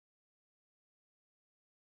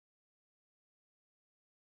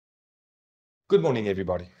Good morning,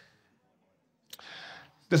 everybody.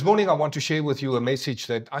 This morning, I want to share with you a message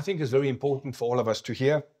that I think is very important for all of us to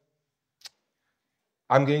hear.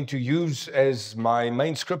 I'm going to use as my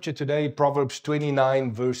main scripture today, Proverbs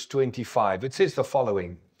 29, verse 25. It says the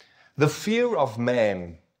following: "The fear of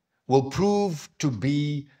man will prove to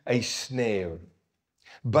be a snare,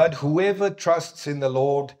 but whoever trusts in the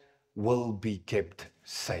Lord will be kept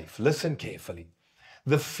safe." Listen carefully.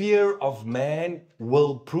 The fear of man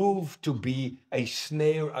will prove to be a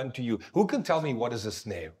snare unto you. Who can tell me what is a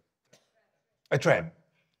snare? A trap.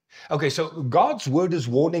 Okay, so God's word is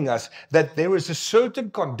warning us that there is a certain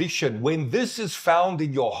condition when this is found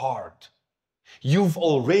in your heart, you've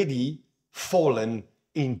already fallen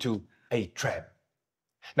into a trap.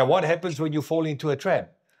 Now, what happens when you fall into a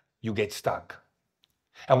trap? You get stuck.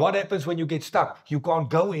 And what happens when you get stuck? You can't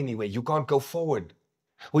go anywhere. You can't go forward,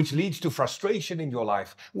 which leads to frustration in your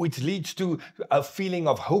life, which leads to a feeling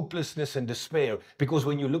of hopelessness and despair. Because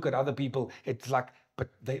when you look at other people, it's like, but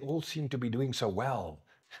they all seem to be doing so well.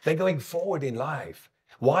 They're going forward in life.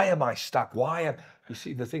 Why am I stuck? You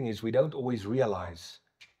see, the thing is, we don't always realize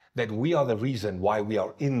that we are the reason why we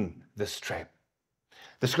are in this trap.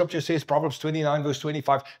 The scripture says, Proverbs 29, verse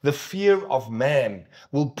 25, "The fear of man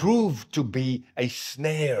will prove to be a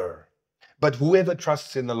snare, but whoever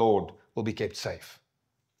trusts in the Lord will be kept safe."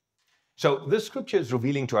 So this scripture is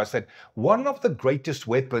revealing to us that one of the greatest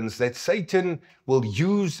weapons that Satan will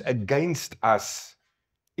use against us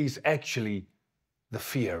is actually the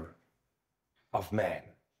fear of man.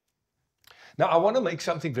 Now, I want to make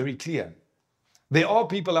something very clear. There are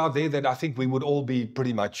people out there that I think we would all be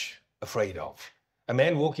pretty much afraid of. A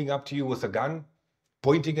man walking up to you with a gun,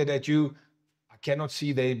 pointing it at you, I cannot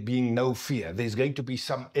see there being no fear. There's going to be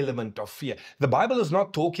some element of fear. The Bible is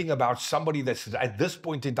not talking about somebody that's at this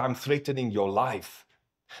point in time threatening your life.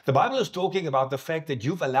 The Bible is talking about the fact that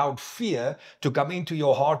you've allowed fear to come into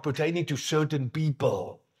your heart pertaining to certain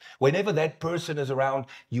people. Whenever that person is around,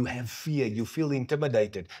 you have fear, you feel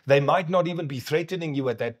intimidated. They might not even be threatening you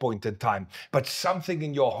at that point in time, but something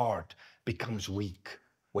in your heart becomes weak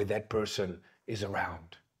when that person is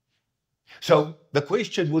around. So the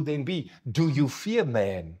question would then be, do you fear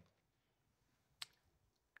man?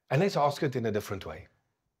 And let's ask it in a different way.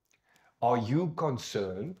 Are you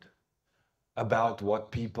concerned about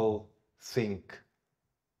what people think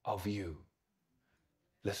of you?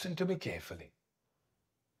 Listen to me carefully.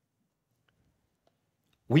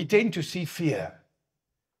 We tend to see fear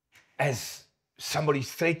as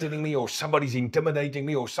somebody's threatening me, or somebody's intimidating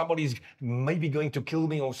me, or somebody's maybe going to kill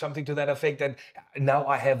me, or something to that effect, and now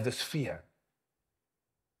I have this fear.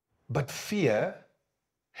 But fear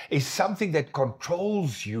is something that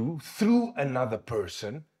controls you through another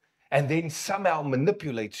person and then somehow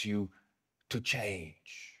manipulates you to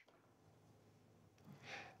change.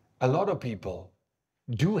 A lot of people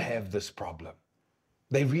do have this problem.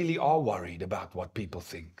 They really are worried about what people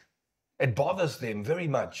think. It bothers them very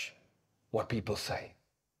much what people say.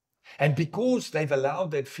 And because they've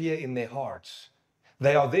allowed that fear in their hearts,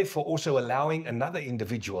 they are therefore also allowing another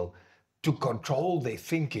individual to control their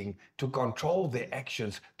thinking, to control their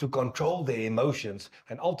actions, to control their emotions,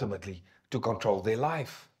 and ultimately to control their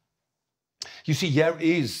life. You see, here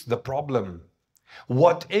is the problem.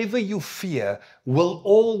 Whatever you fear will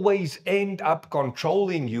always end up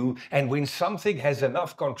controlling you, and when something has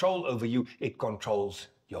enough control over you, it controls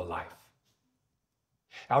your life.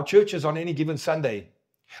 Our churches on any given Sunday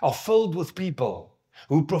are filled with people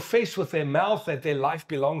who profess with their mouth that their life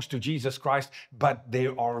belongs to Jesus Christ, but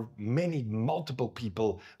there are multiple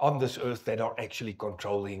people on this earth that are actually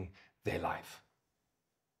controlling their life,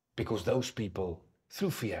 because those people,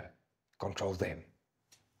 through fear, control them.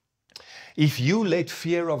 If you let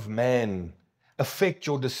fear of man affect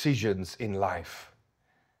your decisions in life,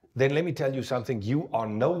 then let me tell you something, you are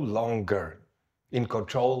no longer in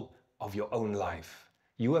control of your own life.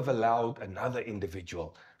 You have allowed another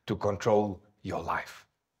individual to control your life.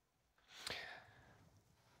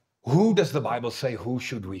 Who does the Bible say, who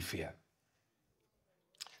should we fear?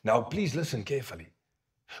 Now, please listen carefully.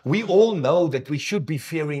 We all know that we should be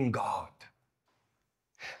fearing God.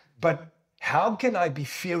 But how can I be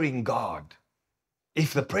fearing God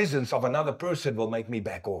if the presence of another person will make me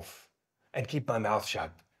back off and keep my mouth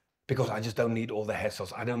shut? Because I just don't need all the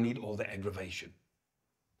hassles. I don't need all the aggravation.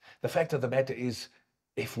 The fact of the matter is,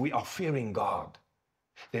 if we are fearing God,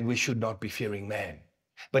 then we should not be fearing man.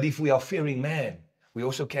 But if we are fearing man, we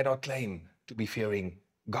also cannot claim to be fearing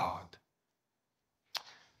God.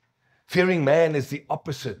 Fearing man is the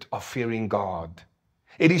opposite of fearing God.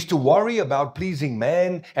 It is to worry about pleasing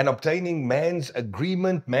man and obtaining man's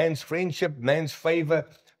agreement, man's friendship, man's favor,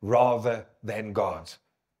 rather than God's.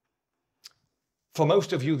 For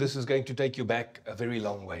most of you, this is going to take you back a very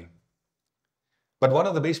long way. But one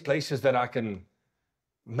of the best places that I can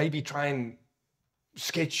maybe try and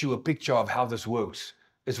sketch you a picture of how this works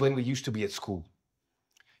is when we used to be at school.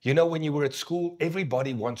 You know, when you were at school,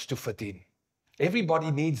 everybody wants to fit in.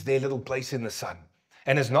 Everybody needs their little place in the sun.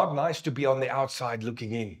 And it's not nice to be on the outside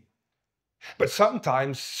looking in. But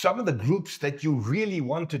sometimes some of the groups that you really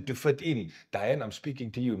wanted to fit in, Diane, I'm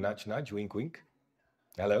speaking to you, nudge, nudge, wink, wink.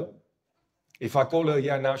 Hello? If I call her,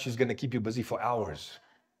 yeah, now she's going to keep you busy for hours.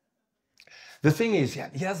 The thing is,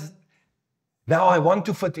 yes, now I want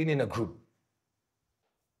to fit in a group.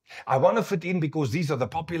 I want to fit in because these are the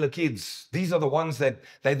popular kids. These are the ones that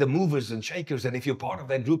they're the movers and shakers. And if you're part of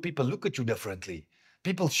that group, people look at you differently.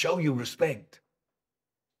 People show you respect.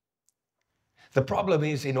 The problem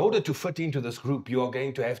is, in order to fit into this group, you are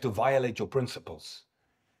going to have to violate your principles.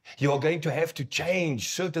 You are going to have to change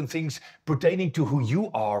certain things pertaining to who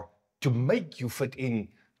you are to make you fit in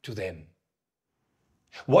to them.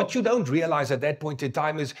 What you don't realize at that point in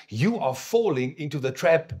time is you are falling into the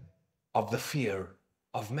trap of the fear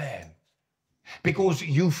of man. Because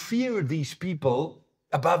you fear these people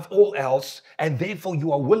above all else, and therefore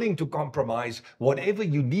you are willing to compromise whatever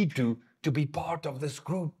you need to be part of this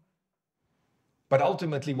group. But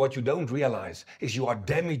ultimately, what you don't realize is you are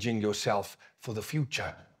damaging yourself for the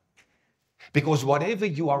future. Because whatever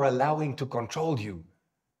you are allowing to control you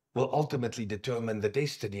will ultimately determine the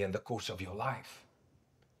destiny and the course of your life.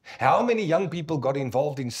 How many young people got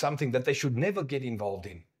involved in something that they should never get involved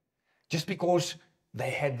in just because they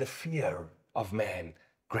had the fear of man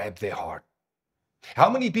grab their heart? How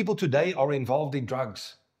many people today are involved in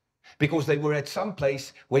drugs because they were at some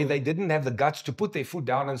place where they didn't have the guts to put their foot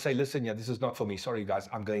down and say, listen, yeah, this is not for me. Sorry, guys,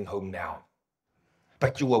 I'm going home now.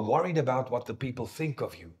 But you were worried about what the people think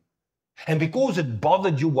of you. And because it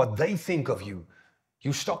bothered you what they think of you,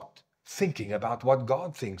 you stopped thinking about what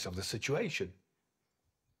God thinks of the situation.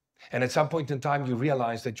 And at some point in time, you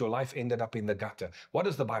realize that your life ended up in the gutter. What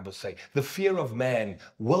does the Bible say? The fear of man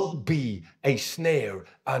will be a snare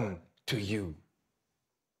unto you.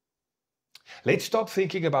 Let's stop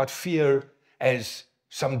thinking about fear as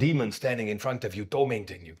some demon standing in front of you,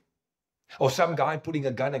 tormenting you, or some guy putting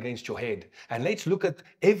a gun against your head. And let's look at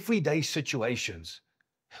everyday situations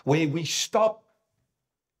where we stop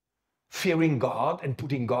fearing God and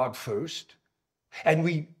putting God first, and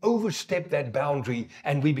we overstep that boundary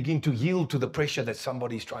and we begin to yield to the pressure that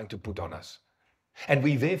somebody's trying to put on us. And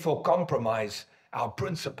we therefore compromise our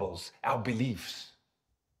principles, our beliefs.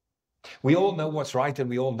 We all know what's right and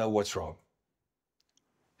we all know what's wrong.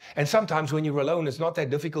 And sometimes when you're alone, it's not that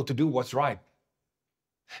difficult to do what's right.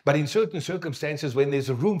 But in certain circumstances, when there's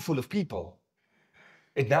a room full of people,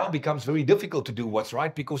 it now becomes very difficult to do what's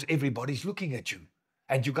right because everybody's looking at you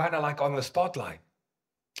and you're kind of like on the spotlight.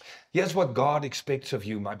 Here's what God expects of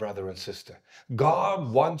you, my brother and sister.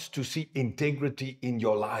 God wants to see integrity in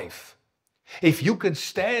your life. If you can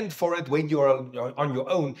stand for it when you're on your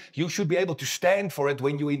own, you should be able to stand for it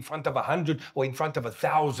when you're in front of 100 or in front of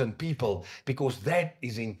 1,000 people, because that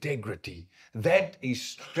is integrity. That is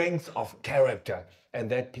strength of character, and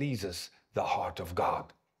that pleases the heart of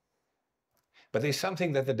God. But there's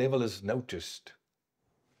something that the devil has noticed.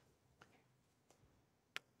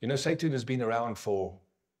 You know, Satan has been around for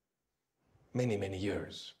many, many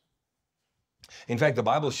years. In fact, the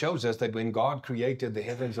Bible shows us that when God created the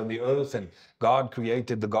heavens and the earth, and God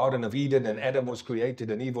created the Garden of Eden, and Adam was created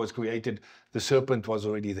and Eve was created, the serpent was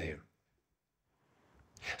already there.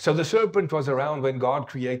 So the serpent was around when God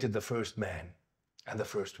created the first man and the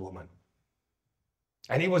first woman.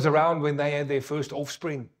 And he was around when they had their first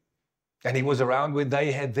offspring. And he was around when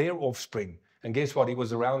they had their offspring. And guess what? He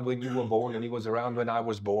was around when you were born, and he was around when I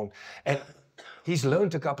was born. And he's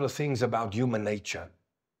learned a couple of things about human nature.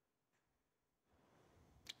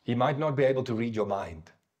 He might not be able to read your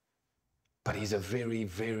mind, but he's a very,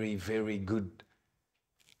 very, very good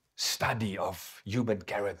study of human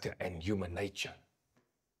character and human nature.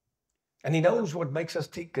 And he knows what makes us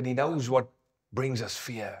tick, and he knows what brings us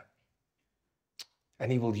fear.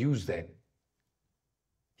 And he will use that.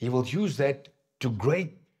 He will use that to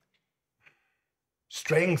great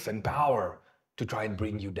strength and power to try and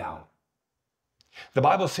bring you down. The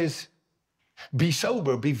Bible says, be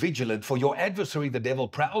sober, be vigilant, for your adversary, the devil,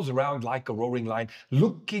 prowls around like a roaring lion,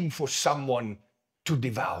 looking for someone to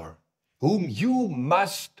devour, whom you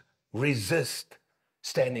must resist,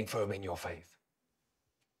 standing firm in your faith.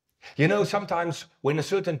 You know, sometimes when a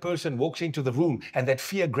certain person walks into the room and that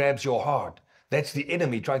fear grabs your heart, that's the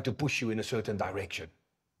enemy trying to push you in a certain direction.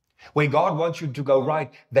 Where God wants you to go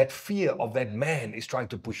right, that fear of that man is trying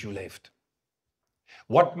to push you left.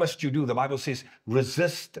 What must you do? The Bible says,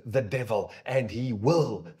 resist the devil and he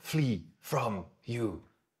will flee from you.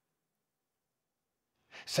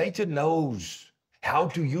 Satan knows how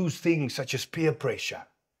to use things such as peer pressure,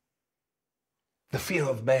 the fear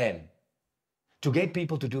of man, to get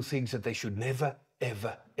people to do things that they should never,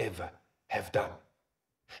 ever, ever have done.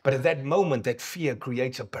 But at that moment, that fear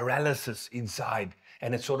creates a paralysis inside,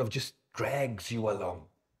 and it sort of just drags you along.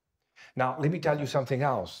 Now, let me tell you something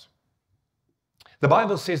else. The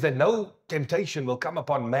Bible says that no temptation will come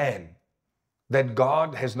upon man that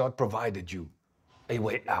God has not provided you a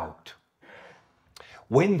way out.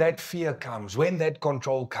 When that fear comes, when that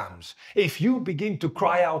control comes, if you begin to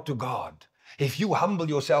cry out to God, if you humble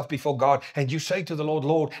yourself before God and you say to the Lord,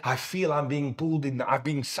 Lord, I feel I'm being pulled in, I'm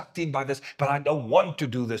being sucked in by this, but I don't want to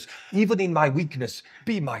do this. Even in my weakness,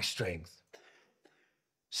 be my strength.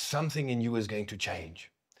 Something in you is going to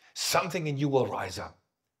change. Something in you will rise up.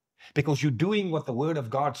 Because you're doing what the Word of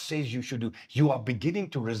God says you should do. You are beginning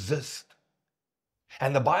to resist.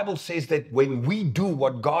 And the Bible says that when we do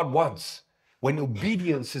what God wants, when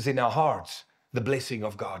obedience is in our hearts, the blessing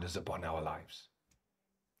of God is upon our lives.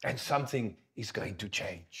 And something is going to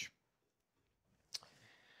change.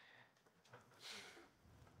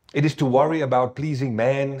 It is to worry about pleasing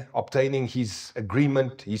man, obtaining his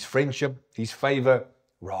agreement, his friendship, his favor,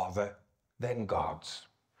 rather than God's.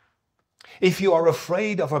 If you are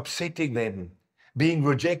afraid of upsetting them, being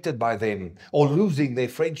rejected by them, or losing their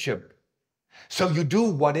friendship, so you do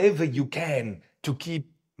whatever you can to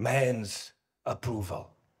keep man's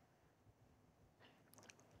approval.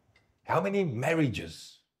 How many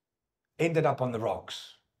marriages ended up on the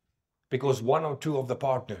rocks because one or two of the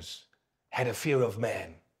partners had a fear of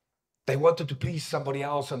man? They wanted to please somebody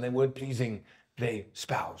else and they weren't pleasing their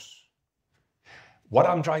spouse. What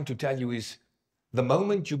I'm trying to tell you is, the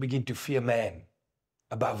moment you begin to fear man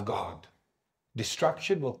above God,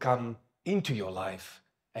 destruction will come into your life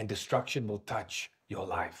and destruction will touch your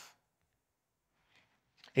life.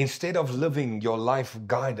 Instead of living your life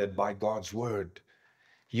guided by God's word,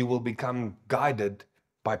 you will become guided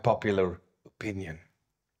by popular opinion.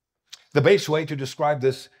 The best way to describe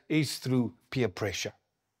this is through peer pressure.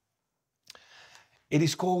 It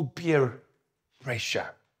is called peer pressure.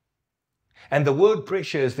 And the word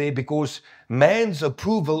pressure is there because man's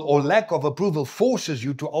approval or lack of approval forces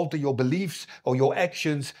you to alter your beliefs or your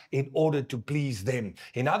actions in order to please them.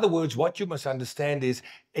 In other words, what you must understand is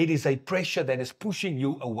it is a pressure that is pushing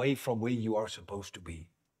you away from where you are supposed to be.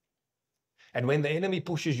 And when the enemy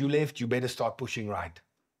pushes you left, you better start pushing right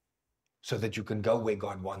so that you can go where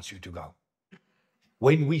God wants you to go.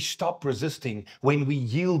 When we stop resisting, when we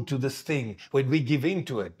yield to this thing, when we give in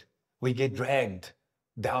to it, we get dragged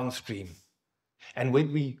downstream. And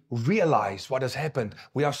when we realize what has happened,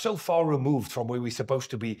 we are so far removed from where we're supposed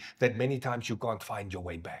to be that many times you can't find your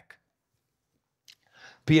way back.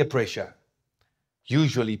 Peer pressure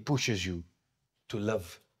usually pushes you to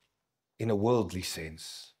live in a worldly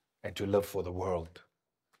sense and to live for the world.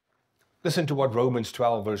 Listen to what Romans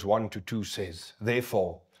 12 verse 1 to 2 says.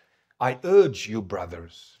 Therefore, I urge you,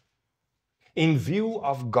 brothers, in view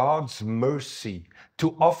of God's mercy,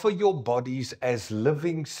 to offer your bodies as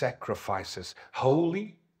living sacrifices,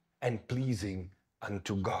 holy and pleasing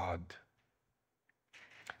unto God.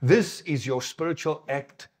 This is your spiritual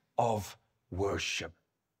act of worship.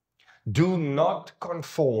 Do not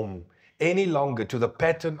conform any longer to the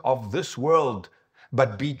pattern of this world,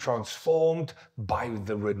 but be transformed by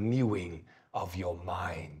the renewing of your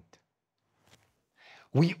mind.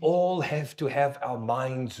 We all have to have our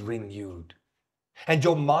minds renewed. And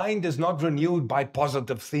your mind is not renewed by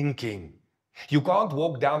positive thinking. You can't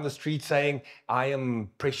walk down the street saying, I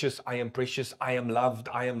am precious, I am precious, I am loved,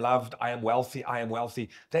 I am loved, I am wealthy, I am wealthy.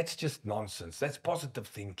 That's just nonsense. That's positive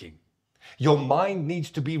thinking. Your mind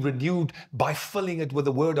needs to be renewed by filling it with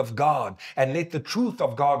the Word of God, and let the truth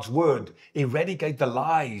of God's Word eradicate the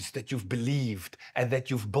lies that you've believed and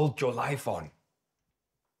that you've built your life on.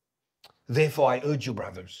 Therefore, I urge you,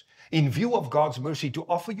 brothers, in view of God's mercy, to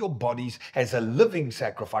offer your bodies as a living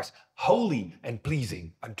sacrifice, holy and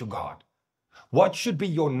pleasing unto God. What should be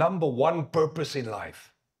your number one purpose in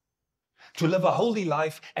life? To live a holy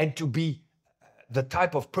life and to be the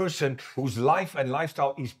type of person whose life and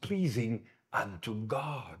lifestyle is pleasing unto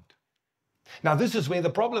God. Now, this is where the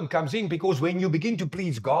problem comes in, because when you begin to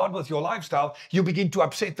please God with your lifestyle, you begin to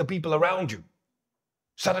upset the people around you.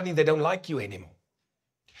 Suddenly, they don't like you anymore.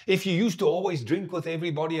 If you used to always drink with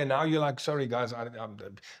everybody and now you're like, sorry guys, I've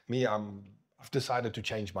decided to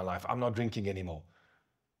change my life. I'm not drinking anymore.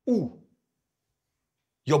 Ooh,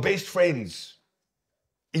 your best friends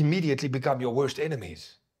immediately become your worst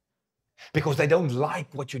enemies. because they don't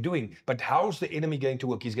like what you're doing. But how's the enemy going to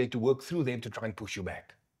work? He's going to work through them to try and push you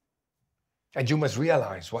back. And you must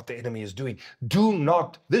realize what the enemy is doing. Do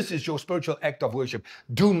not, this is your spiritual act of worship.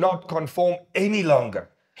 Do not conform any longer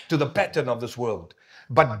to the pattern of this world,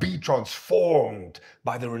 but be transformed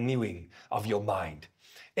by the renewing of your mind.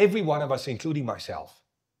 Every one of us, including myself,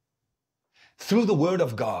 through the Word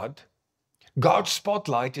of God, God's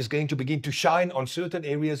spotlight is going to begin to shine on certain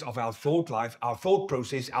areas of our thought life, our thought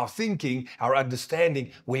process, our thinking, our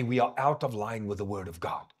understanding, where we are out of line with the Word of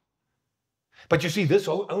God. But you see, this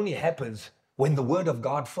only happens when the Word of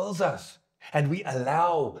God fills us and we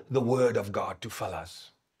allow the Word of God to fill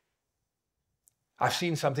us. I've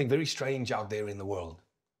seen something very strange out there in the world.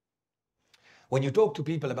 When you talk to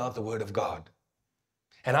people about the Word of God,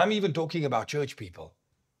 and I'm even talking about church people,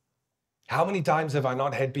 how many times have I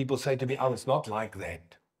not had people say to me, oh, it's not like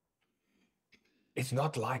that. It's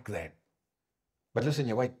not like that. But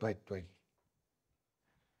listen, wait.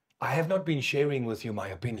 I have not been sharing with you my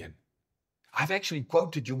opinion. I've actually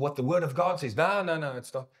quoted you what the Word of God says. No,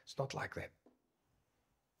 it's not like that.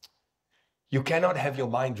 You cannot have your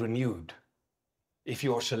mind renewed if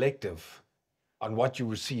you are selective on what you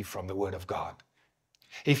receive from the Word of God.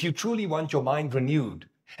 If you truly want your mind renewed,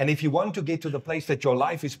 and if you want to get to the place that your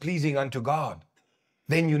life is pleasing unto God,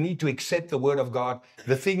 then you need to accept the Word of God,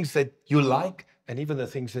 the things that you like, and even the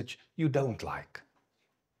things that you don't like.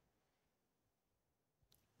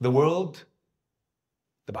 The world,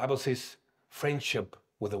 the Bible says, friendship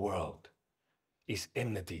with the world is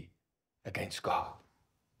enmity against God.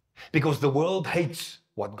 Because the world hates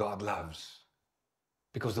what God loves.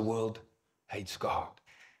 Because the world hates God.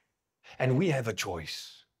 And we have a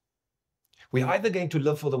choice. We're either going to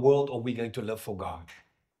live for the world or we're going to live for God.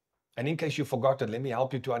 And in case you've forgotten, let me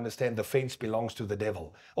help you to understand the fence belongs to the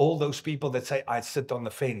devil. All those people that say, I sit on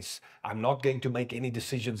the fence, I'm not going to make any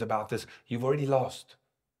decisions about this, you've already lost.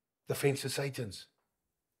 The fence is Satan's.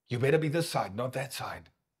 You better be this side, not that side.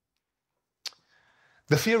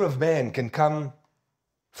 The fear of man can come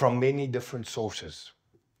from many different sources.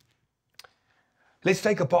 Let's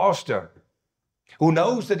take a pastor who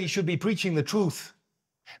knows that he should be preaching the truth,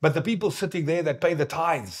 but the people sitting there that pay the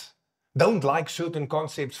tithes don't like certain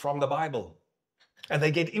concepts from the Bible. And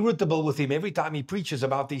they get irritable with him every time he preaches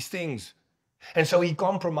about these things. And so he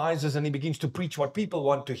compromises and he begins to preach what people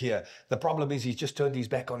want to hear. The problem is he's just turned his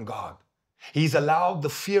back on God. He's allowed the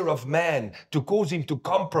fear of man to cause him to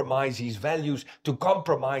compromise his values, to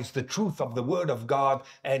compromise the truth of the Word of God,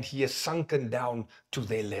 and he is sunken down to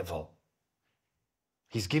their level.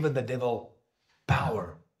 He's given the devil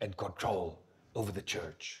power and control over the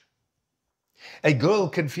church. A girl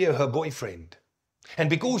can fear her boyfriend, and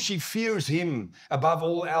because she fears him above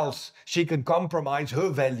all else, she can compromise her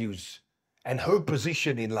values and her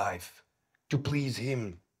position in life to please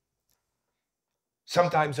him.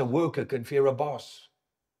 Sometimes a worker can fear a boss,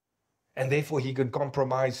 and therefore he can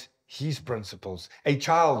compromise his principles. A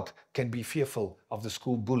child can be fearful of the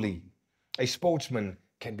school bully. A sportsman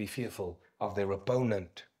can be fearful of their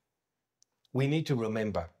opponent. We need to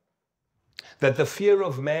remember that the fear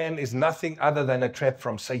of man is nothing other than a trap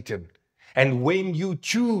from Satan. And when you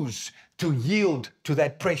choose to yield to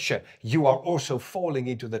that pressure, you are also falling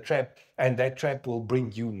into the trap, and that trap will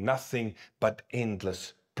bring you nothing but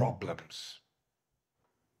endless problems.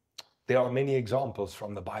 There are many examples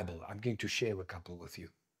from the Bible. I'm going to share a couple with you.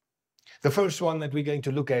 The first one that we're going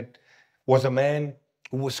to look at was a man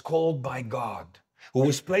who was called by God, who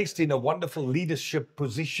was placed in a wonderful leadership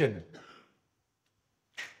position.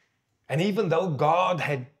 And even though God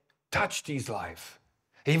had touched his life,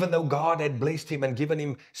 even though God had blessed him and given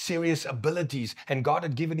him serious abilities, and God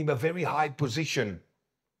had given him a very high position,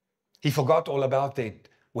 he forgot all about that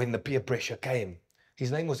when the peer pressure came.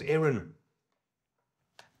 His name was Aaron.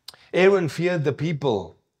 Aaron feared the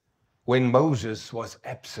people when Moses was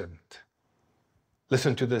absent.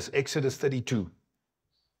 Listen to this, Exodus 32.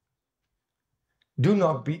 Do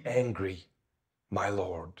not be angry, my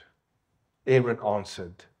Lord. Aaron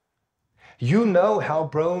answered, you know how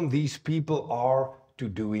prone these people are to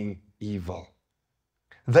doing evil.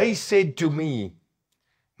 They said to me,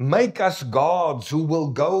 make us gods who will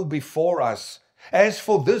go before us. As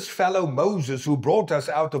for this fellow Moses who brought us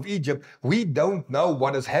out of Egypt, we don't know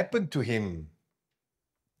what has happened to him.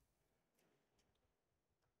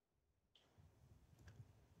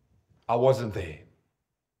 I wasn't there,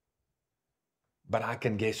 but I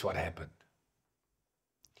can guess what happened.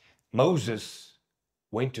 Moses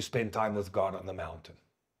went to spend time with God on the mountain.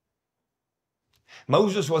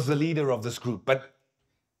 Moses was the leader of this group, but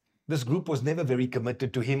this group was never very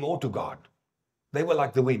committed to him or to God. They were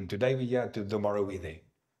like the wind. Today we're here, tomorrow we're there.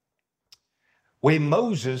 Where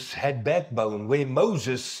Moses had backbone, where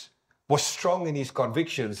Moses was strong in his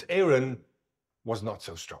convictions, Aaron was not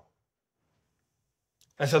so strong.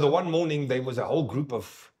 And so the one morning, there was a whole group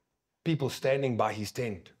of people standing by his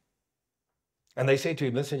tent. And they said to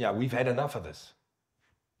him, listen, yeah, we've had enough of this.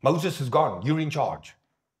 Moses is gone. You're in charge.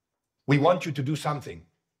 We want you to do something.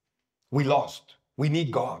 We lost. We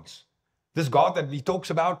need gods. This God that he talks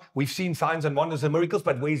about, we've seen signs and wonders and miracles,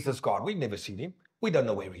 but where's this God? We've never seen him. We don't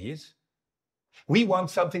know where he is. We want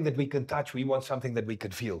something that we can touch. We want something that we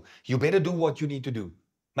can feel. You better do what you need to do.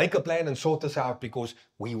 Make a plan and sort this out because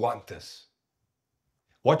we want this.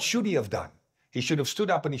 What should he have done? He should have stood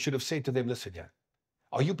up and he should have said to them, listen here,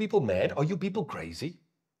 are you people mad? Are you people crazy?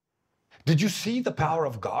 Did you see the power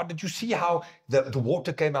of God? Did you see how the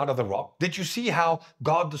water came out of the rock? Did you see how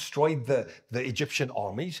God destroyed the Egyptian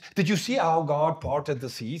armies? Did you see how God parted the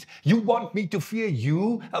seas? You want me to fear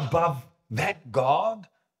you above that God?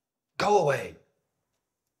 Go away.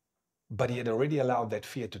 But he had already allowed that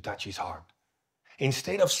fear to touch his heart.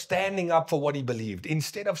 Instead of standing up for what he believed,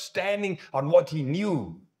 instead of standing on what he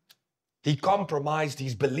knew, he compromised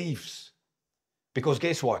his beliefs. Because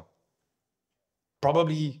guess what?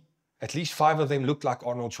 Probably at least 5 of them looked like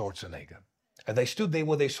Arnold Schwarzenegger. And they stood there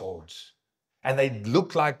with their swords. And they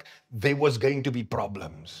looked like there was going to be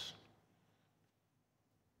problems.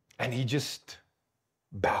 And he just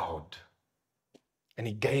bowed. And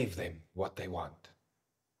he gave them what they want.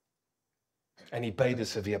 And he paid a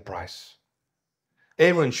severe price.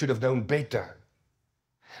 Aaron should have known better.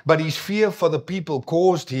 But his fear for the people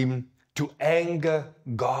caused him to anger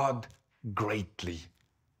God greatly.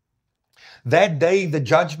 That day, the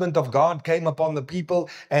judgment of God came upon the people,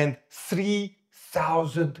 and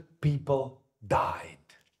 3,000 people died.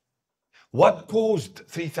 What caused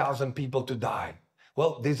 3,000 people to die?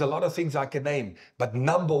 Well, there's a lot of things I can name, but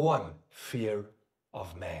number one, fear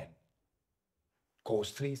of man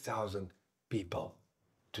caused 3,000 people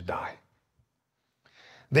to die.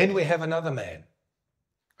 Then we have another man,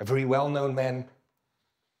 a very well-known man.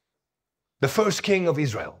 The first king of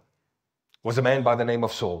Israel was a man by the name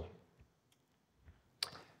of Saul.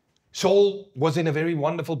 Saul was in a very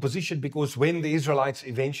wonderful position because when the Israelites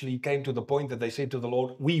eventually came to the point that they said to the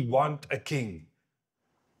Lord, we want a king,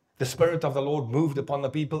 the Spirit of the Lord moved upon the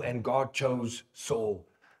people and God chose Saul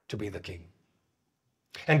to be the king.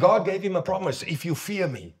 And God gave him a promise, if you fear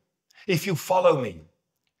me, if you follow me,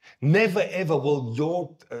 never ever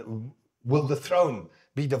will the throne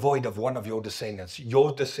be devoid of one of your descendants.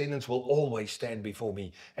 Your descendants will always stand before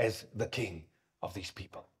me as the king of these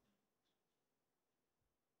people.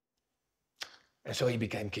 And so he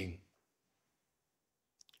became king.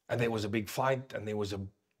 And there was a big fight and there was a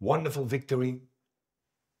wonderful victory.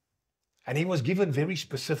 And he was given very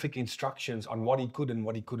specific instructions on what he could and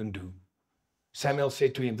what he couldn't do. Samuel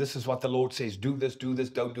said to him, this is what the Lord says, do this,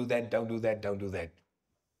 don't do that, don't do that, don't do that.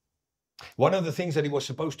 One of the things that he was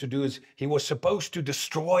supposed to do is he was supposed to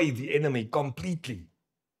destroy the enemy completely.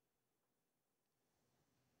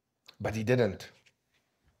 But he didn't.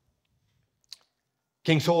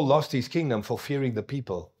 King Saul lost his kingdom for fearing the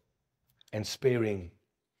people and sparing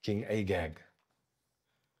King Agag.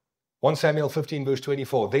 1 Samuel 15 verse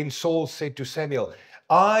 24. Then Saul said to Samuel,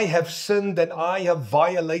 I have sinned and I have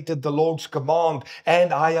violated the Lord's command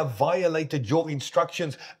and I have violated your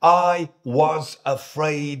instructions. I was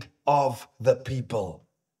afraid of the people,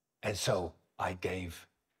 and so I gave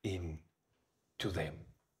in to them.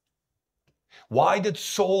 Why did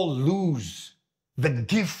Saul lose the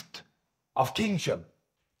gift of kingship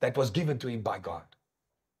that was given to him by God?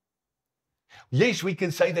 Yes, we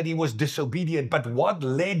can say that he was disobedient, but what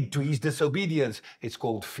led to his disobedience? It's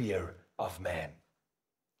called fear of man.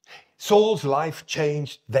 Saul's life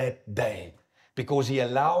changed that day because he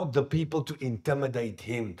allowed the people to intimidate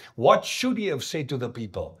him. What should he have said to the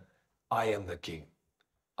people? I am the king.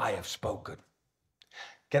 I have spoken.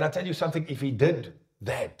 Can I tell you something? If he did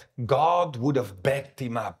that, God would have backed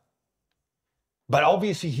him up. But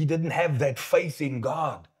obviously he didn't have that faith in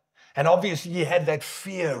God. And obviously he had that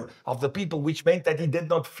fear of the people, which meant that he did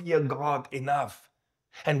not fear God enough.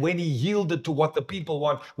 And when he yielded to what the people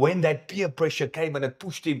want, when that peer pressure came and it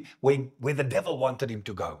pushed him where the devil wanted him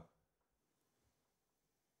to go,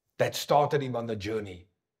 that started him on the journey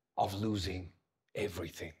of losing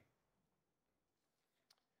everything.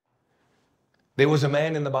 There was a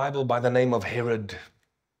man in the Bible by the name of Herod.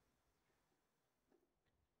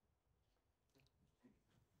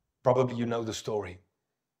 Probably you know the story.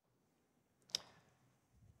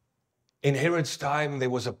 In Herod's time, there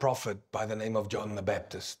was a prophet by the name of John the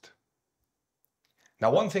Baptist.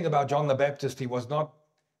 Now, one thing about John the Baptist,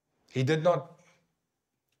 he did not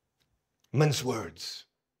mince words.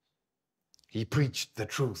 He preached the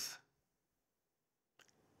truth.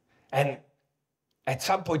 And at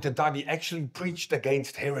some point in time, he actually preached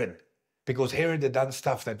against Herod because Herod had done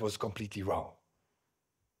stuff that was completely wrong.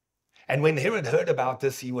 And when Herod heard about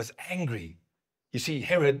this, he was angry. You see,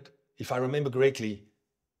 Herod, if I remember correctly,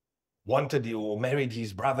 wanted or married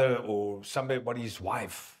his brother or somebody's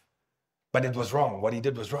wife. But it was wrong. What he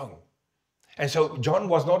did was wrong. And so John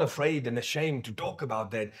was not afraid and ashamed to talk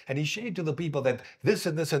about that. And he shared to the people that this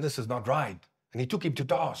and this and this is not right. And he took him to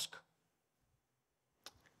task.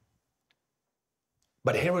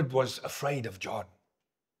 But Herod was afraid of John.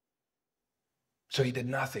 So he did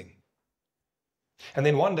nothing. And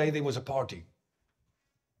then one day there was a party.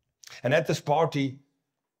 And at this party,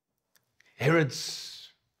 Herod's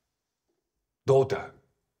daughter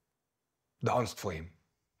danced for him.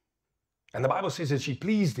 And the Bible says that she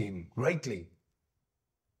pleased him greatly.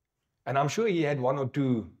 And I'm sure he had one or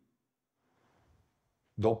two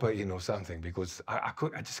dopper in or something, because I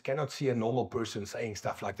just cannot see a normal person saying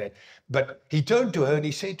stuff like that. But he turned to her and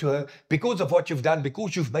he said to her, because of what you've done,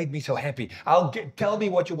 because you've made me so happy, tell me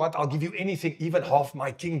what you want. I'll give you anything, even half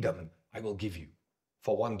my kingdom, I will give you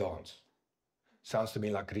for one dance. Sounds to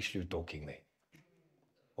me like Richelieu talking there.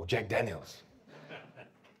 Or Jack Daniels.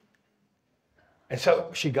 And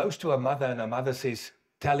so she goes to her mother, and her mother says,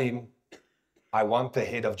 tell him, I want the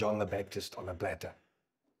head of John the Baptist on a platter.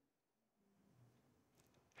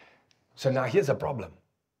 So now here's a problem.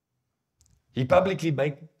 He publicly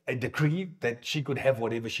made a decree that she could have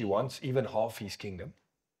whatever she wants, even half his kingdom.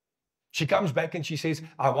 She comes back and she says,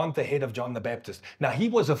 I want the head of John the Baptist. Now he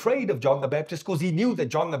was afraid of John the Baptist because he knew that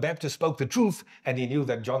John the Baptist spoke the truth, and he knew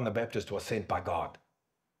that John the Baptist was sent by God.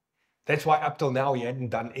 That's why up till now he hadn't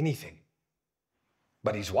done anything.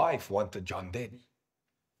 But his wife wanted John dead.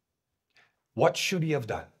 What should he have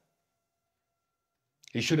done?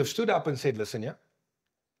 He should have stood up and said, listen, yeah,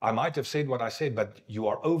 I might have said what I said, but you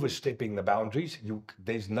are overstepping the boundaries.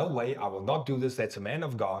 There's no way, I will not do this. That's a man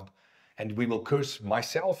of God. And we will curse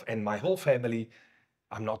myself and my whole family.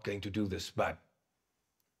 I'm not going to do this. But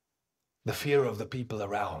the fear of the people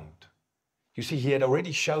around. You see, he had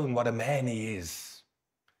already shown what a man he is.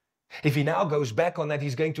 If he now goes back on that,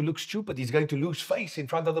 he's going to look stupid. He's going to lose face in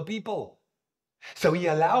front of the people. So he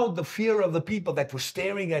allowed the fear of the people that were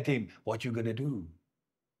staring at him. What you going to do?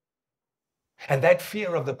 And that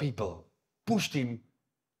fear of the people pushed him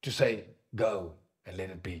to say, go and let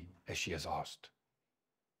it be as she has asked.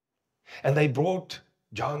 And they brought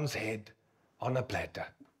John's head on a platter.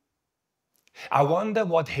 I wonder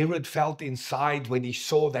what Herod felt inside when he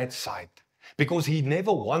saw that sight, because he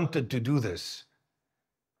never wanted to do this.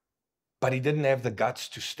 But he didn't have the guts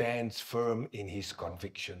to stand firm in his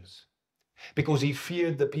convictions, because he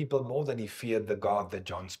feared the people more than he feared the God that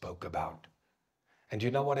John spoke about. And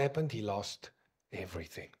you know what happened? He lost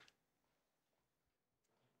everything.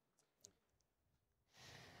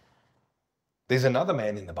 There's another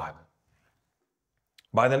man in the Bible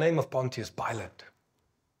by the name of Pontius Pilate,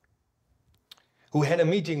 who had a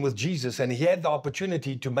meeting with Jesus, and he had the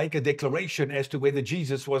opportunity to make a declaration as to whether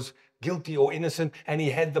Jesus was guilty or innocent, and he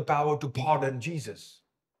had the power to pardon Jesus.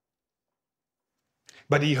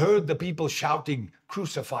 But he heard the people shouting,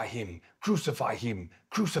 crucify him, crucify him,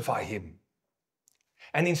 crucify him.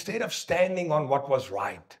 And instead of standing on what was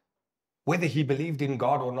right, whether he believed in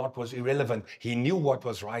God or not was irrelevant, he knew what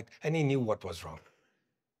was right and he knew what was wrong.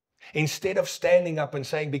 Instead of standing up and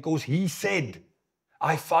saying, because he said,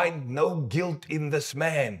 I find no guilt in this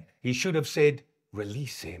man, he should have said,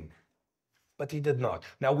 release him. But he did not.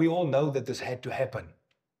 Now we all know that this had to happen,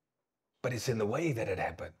 but it's in the way that it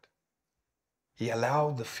happened. He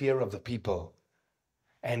allowed the fear of the people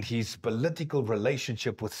and his political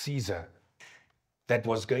relationship with Caesar that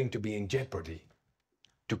was going to be in jeopardy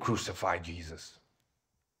to crucify Jesus.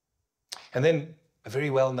 And then a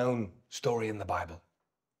very well-known story in the Bible.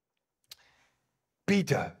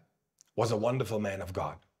 Peter was a wonderful man of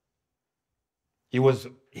God. He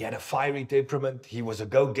had a fiery temperament. He was a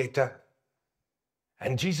go-getter.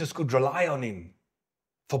 And Jesus could rely on him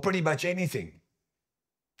for pretty much anything.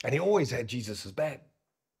 And he always had Jesus' back,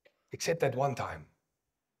 except that one time,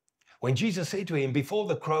 when Jesus said to him, before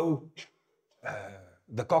the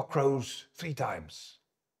cock crows 3 times,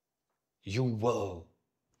 you will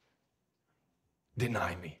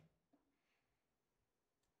deny me.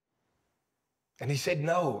 And he said,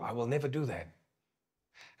 no, I will never do that.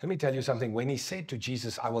 Let me tell you something. When he said to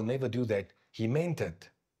Jesus, I will never do that, he meant it.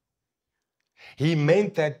 He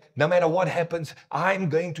meant that no matter what happens, I'm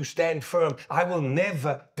going to stand firm. I will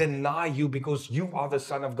never deny you because you are the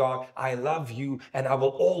Son of God. I love you and I will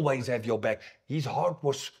always have your back. His heart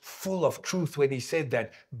was full of truth when he said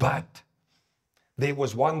that. But there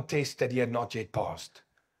was one test that he had not yet passed.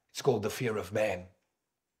 It's called the fear of man.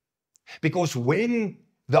 Because when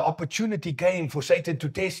the opportunity came for Satan to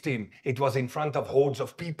test him, it was in front of hordes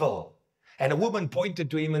of people. And a woman pointed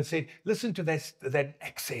to him and said, listen to that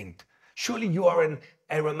accent. Surely you are an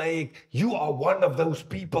Aramaic. You are one of those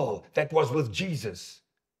people that was with Jesus.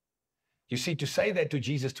 You see, to say that to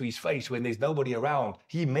Jesus to his face when there's nobody around,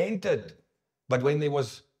 he meant it. But when there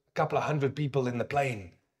was a couple of hundred people in the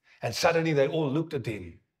plane, and suddenly they all looked at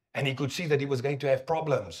him, and he could see that he was going to have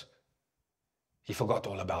problems, he forgot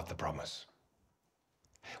all about the promise.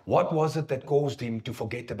 What was it that caused him to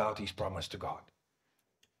forget about his promise to God?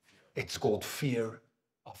 It's called fear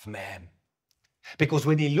of man. Because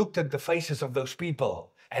when he looked at the faces of those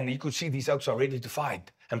people, and he could see these oaks are ready to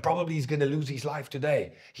fight, and probably he's going to lose his life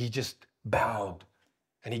today, he just bowed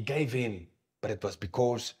and he gave in, but it was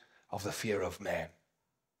because of the fear of man.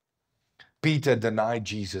 Peter denied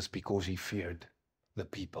Jesus because he feared the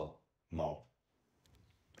people more.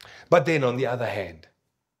 But then on the other hand,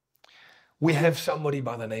 we have somebody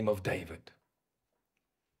by the name of David.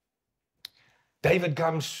 David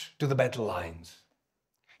comes to the battle lines.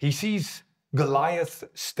 He sees Goliath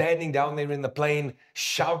standing down there in the plain,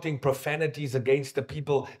 shouting profanities against the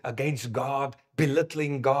people, against God,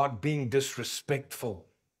 belittling God, being disrespectful.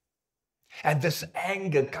 And this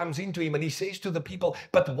anger comes into him and he says to the people,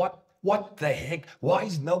 but what the heck? Why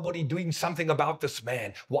is nobody doing something about this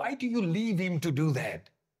man? Why do you leave him to do that?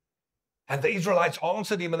 And the Israelites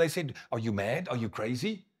answered him and they said, are you mad? Are you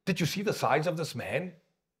crazy? Did you see the size of this man?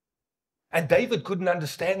 And David couldn't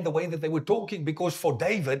understand the way that they were talking, because for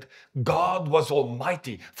David, God was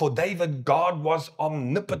almighty. For David, God was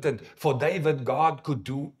omnipotent. For David, God could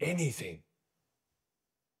do anything.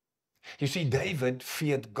 You see, David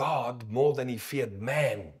feared God more than he feared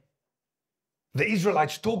man. The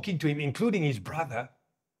Israelites talking to him, including his brother,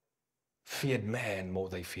 feared man more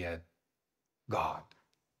than they feared God.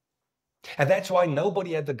 And that's why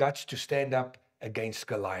nobody had the guts to stand up against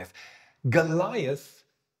Goliath. Goliath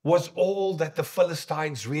was all that the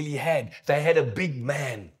Philistines really had. They had a big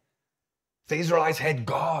man. The Israelites had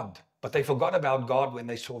God, but they forgot about God when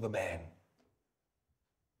they saw the man.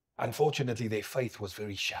 Unfortunately, their faith was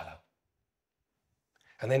very shallow.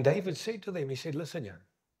 And then David said to them, he said, listen here,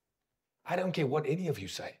 I don't care what any of you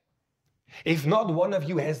say. If not one of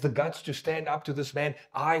you has the guts to stand up to this man,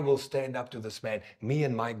 I will stand up to this man. Me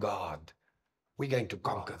and my God, we're going to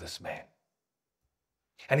conquer this man.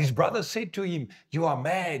 And his brother said to him, you are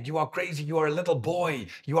mad, you are crazy, you are a little boy,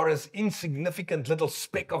 you are an insignificant little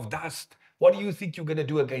speck of dust. What do you think you're going to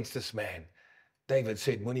do against this man? David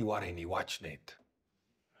said, Muni warini watch net.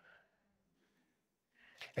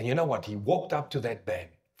 And you know what? He walked up to that man.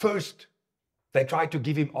 First, they tried to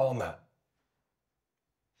give him armor.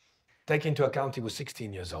 Take into account he was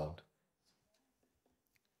 16 years old.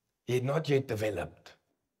 He had not yet developed.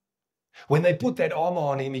 When they put that armor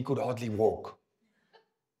on him, he could hardly walk.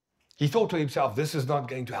 He thought to himself, this is not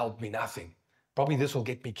going to help me nothing. Probably this will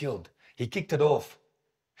get me killed. He kicked it off.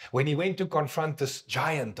 When he went to confront this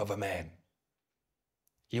giant of a man,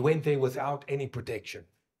 he went there without any protection.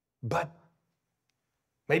 But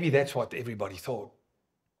maybe that's what everybody thought.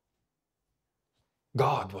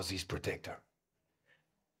 God was his protector.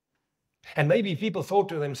 And maybe people thought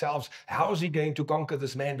to themselves, how is he going to conquer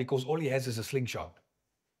this man, because all he has is a slingshot?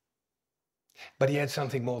 But he had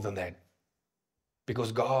something more than that,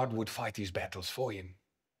 because God would fight his battles for him.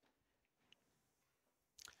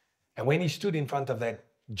 And when he stood in front of that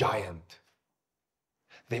giant,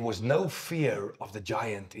 there was no fear of the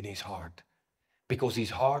giant in his heart, because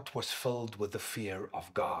his heart was filled with the fear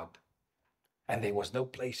of God. And there was no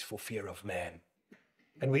place for fear of man.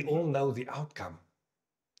 And we all know the outcome.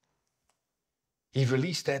 He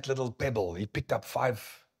released that little pebble. He picked up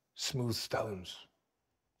 5 smooth stones,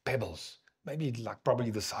 pebbles, maybe like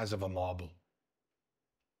probably the size of a marble.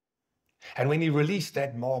 And when he released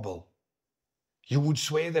that marble, you would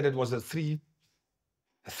swear that it was a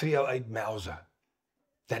 308 Mauser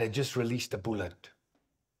that had just released a bullet,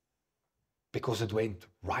 because it went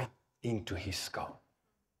right into his skull.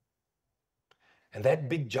 And that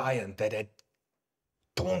big giant that had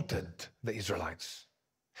taunted the Israelites,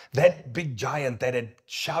 that big giant that had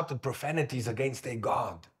shouted profanities against their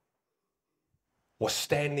God, was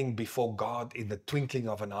standing before God in the twinkling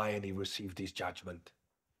of an eye, and he received his judgment.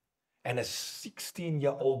 And a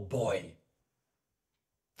 16-year-old boy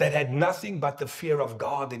that had nothing but the fear of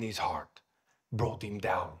God in his heart brought him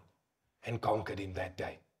down and conquered him that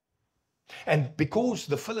day. And because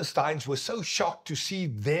the Philistines were so shocked to see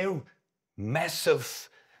their massive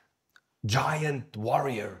giant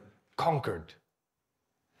warrior conquered,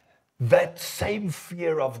 that same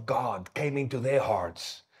fear of God came into their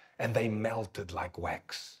hearts and they melted like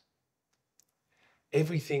wax.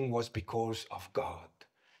 Everything was because of God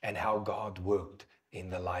and how God worked in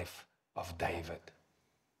the life of David.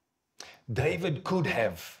 David could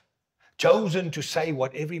have chosen to say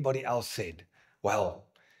what everybody else said. Well,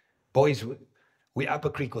 boys, we're up a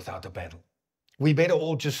creek without a paddle. We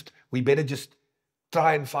better just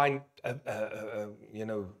try and find,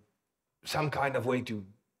 some kind of way to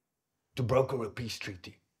broker a peace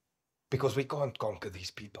treaty, because we can't conquer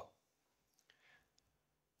these people.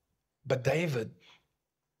 But David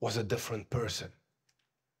was a different person.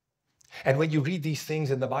 And when you read these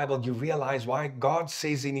things in the Bible, you realize why God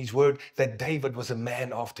says in his word that David was a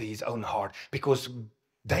man after his own heart, because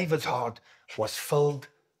David's heart was filled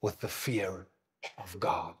with the fear of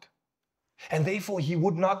God. And therefore, he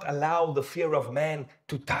would not allow the fear of man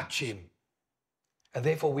to touch him. And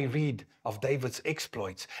therefore, we read of David's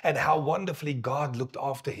exploits and how wonderfully God looked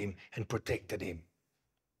after him and protected him.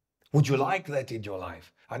 Would you like that in your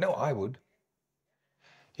life? I know I would.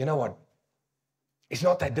 You know what? It's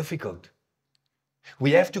not that difficult.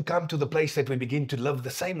 We have to come to the place that we begin to live the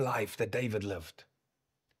same life that David lived.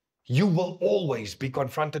 You will always be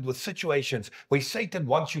confronted with situations where Satan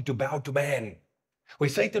wants you to bow to man, where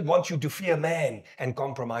Satan wants you to fear man and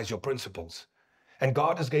compromise your principles. And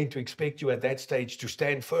God is going to expect you at that stage to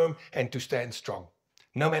stand firm and to stand strong,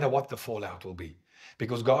 no matter what the fallout will be.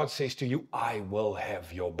 Because God says to you, I will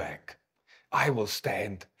have your back. I will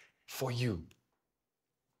stand for you.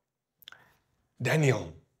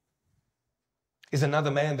 Daniel is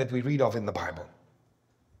another man that we read of in the Bible.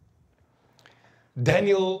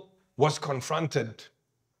 Daniel was confronted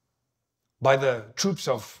by the troops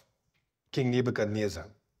of King Nebuchadnezzar.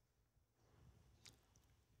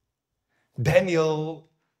 Daniel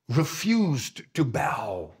refused to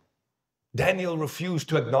bow. Daniel refused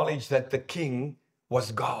to acknowledge that the king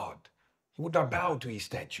was God. He would not bow to his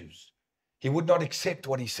statues. He would not accept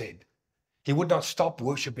what he said. He would not stop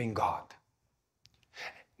worshiping God.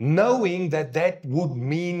 Knowing that that would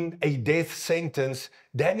mean a death sentence,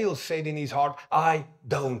 Daniel said in his heart, I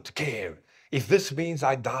don't care. If this means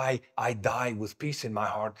I die with peace in my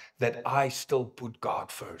heart, that I still put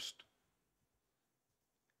God first.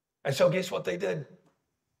 And so guess what they did?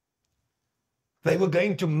 They were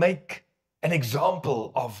going to make an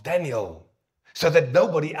example of Daniel so that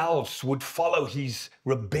nobody else would follow his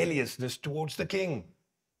rebelliousness towards the king.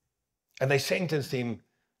 And they sentenced him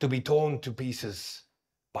to be torn to pieces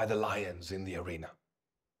by the lions in the arena.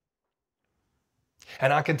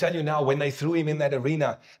 And I can tell you now, when they threw him in that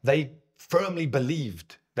arena, they firmly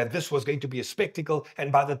believed that this was going to be a spectacle, and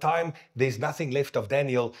by the time there's nothing left of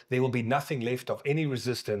Daniel, there will be nothing left of any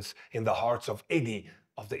resistance in the hearts of any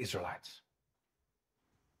of the Israelites.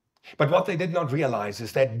 But what they did not realize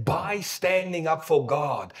is that by standing up for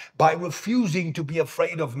God, by refusing to be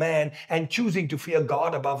afraid of man and choosing to fear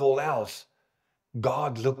God above all else,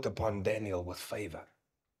 God looked upon Daniel with favor.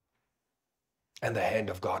 And the hand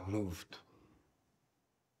of God moved.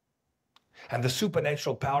 And the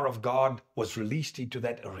supernatural power of God was released into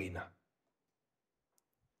that arena.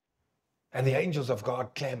 And the angels of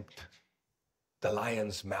God clamped the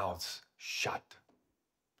lions' mouths shut.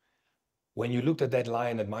 When you looked at that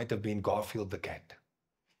lion, it might have been Garfield the cat.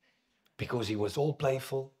 Because he was all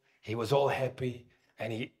playful, he was all happy,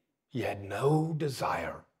 and he had no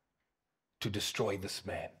desire to destroy this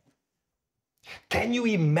man. Can you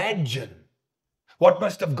imagine what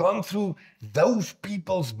must have gone through those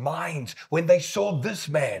people's minds when they saw this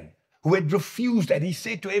man who had refused, and he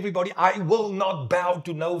said to everybody, I will not bow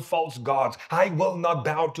to no false gods. I will not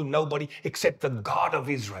bow to nobody except the God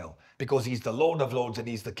of Israel, because he's the Lord of Lords and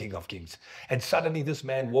he's the King of Kings. And suddenly this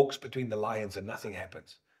man walks between the lions and nothing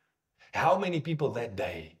happens. How many people that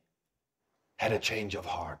day had a change of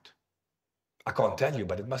heart? I can't tell you,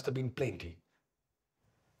 but it must have been plenty.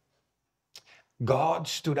 God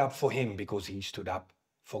stood up for him because he stood up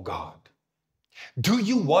for God. Do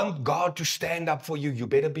you want God to stand up for you? You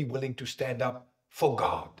better be willing to stand up for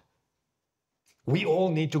God. We all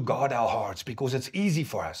need to guard our hearts, because it's easy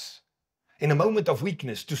for us in a moment of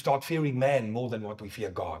weakness to start fearing man more than what we fear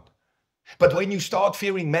God. But when you start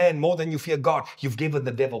fearing man more than you fear God, you've given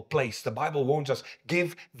the devil place. The Bible warns us,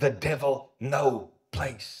 give the devil no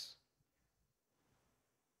place.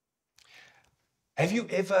 Have you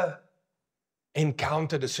ever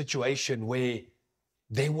encountered a situation where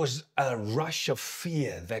there was a rush of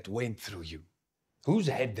fear that went through you? Who's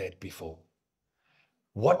had that before?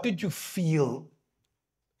 What did you feel?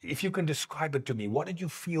 If you can describe it to me, what did you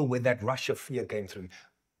feel when that rush of fear came through?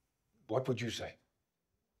 What would you say?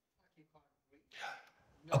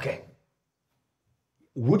 Okay.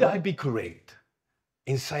 would I be correct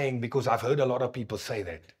in saying, because I've heard a lot of people say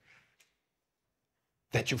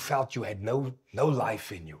that you felt you had no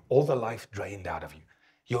life in you, all the life drained out of you.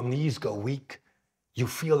 Your knees go weak, you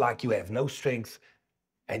feel like you have no strength,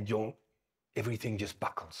 and everything just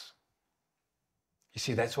buckles. You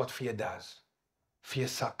see, that's what fear does. Fear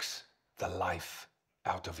sucks the life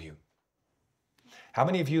out of you. How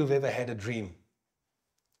many of you have ever had a dream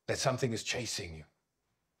that something is chasing you?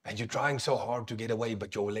 And you're trying so hard to get away,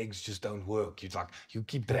 but your legs just don't work. You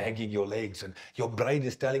keep dragging your legs, and your brain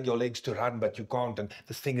is telling your legs to run, but you can't, and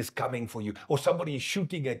this thing is coming for you. Or somebody is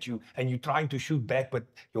shooting at you, and you're trying to shoot back, but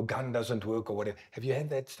your gun doesn't work or whatever. Have you had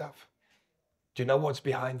that stuff? Do you know what's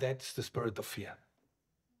behind that? It's the spirit of fear.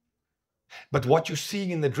 But what you're seeing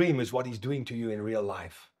in the dream is what he's doing to you in real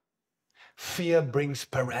life. Fear brings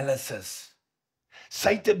paralysis.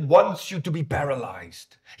 Satan wants you to be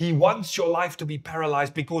paralyzed. He wants your life to be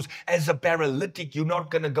paralyzed, because as a paralytic, you're not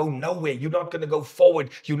going to go nowhere. You're not going to go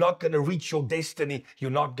forward. You're not going to reach your destiny. You're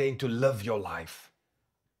not going to live your life.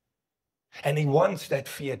 And he wants that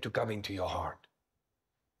fear to come into your heart.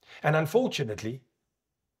 And unfortunately,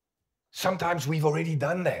 sometimes we've already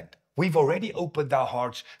done that. We've already opened our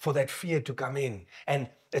hearts for that fear to come in. And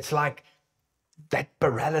it's like that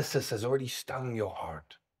paralysis has already stung your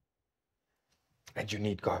heart. And you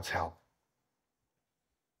need God's help.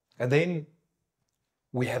 And then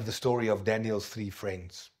we have the story of Daniel's 3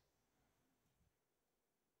 friends.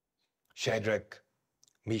 Shadrach,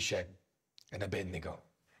 Meshach, and Abednego.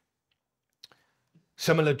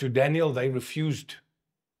 Similar to Daniel, they refused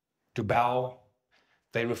to bow.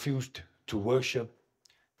 They refused to worship.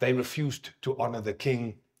 They refused to honor the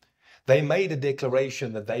king. They made a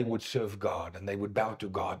declaration that they would serve God and they would bow to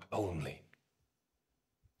God only.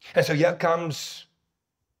 And so here comes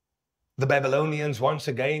the Babylonians once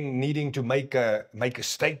again needing to make a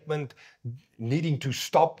statement, needing to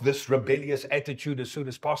stop this rebellious attitude as soon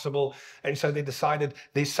as possible. And so they decided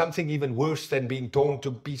there's something even worse than being torn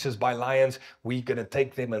to pieces by lions. We're going to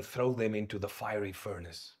take them and throw them into the fiery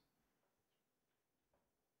furnace.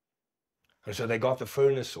 And so they got the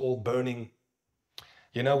furnace all burning.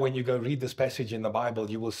 You know, when you go read this passage in the Bible,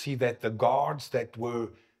 you will see that the guards that were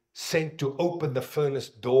sent to open the furnace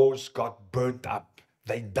doors got burnt up.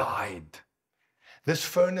 They died. This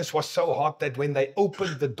furnace was so hot that when they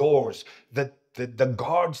opened the doors, the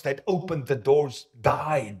guards that opened the doors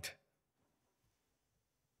died.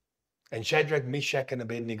 And Shadrach, Meshach, and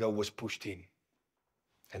Abednego was pushed in.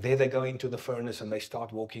 And there they go into the furnace and they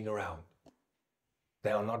start walking around.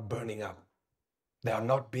 They are not burning up. They are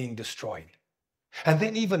not being destroyed. And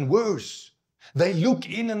then even worse, they look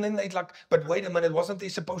in and then they're like, but wait a minute, wasn't there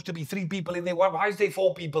supposed to be 3 people in there? Why is there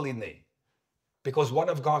 4 people in there? Because one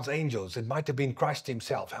of God's angels, it might have been Christ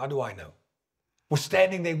himself, how do I know, was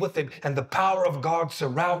standing there with them, and the power of God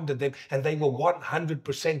surrounded them, and they were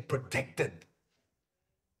 100% protected.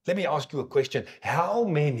 Let me ask you a question. How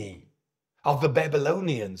many of the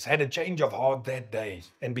Babylonians had a change of heart that day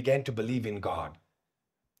and began to believe in God?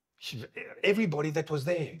 Everybody that was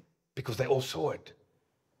there, because they all saw it.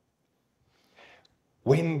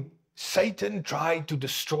 When Satan tried to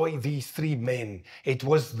destroy these 3 men, it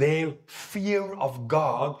was their fear of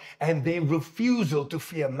God and their refusal to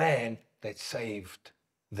fear man that saved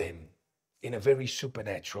them in a very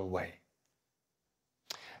supernatural way.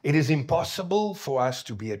 It is impossible for us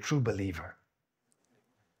to be a true believer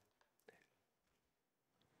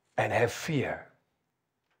and have fear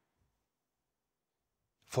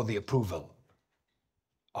for the approval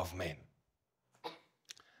of men.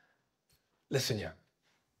 Listen here.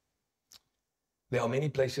 There are many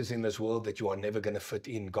places in this world that you are never going to fit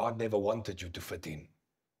in. God never wanted you to fit in.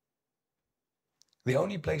 The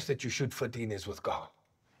only place that you should fit in is with God.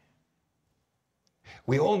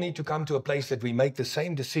 We all need to come to a place that we make the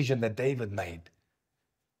same decision that David made,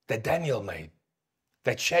 that Daniel made,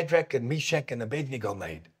 that Shadrach and Meshach and Abednego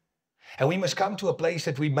made. And we must come to a place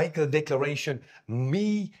that we make the declaration,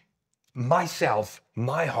 me, myself,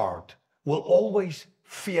 my heart will always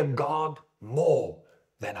fear God more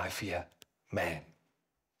than I fear man.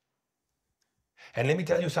 And let me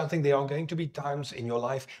tell you something, there are going to be times in your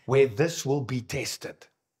life where this will be tested,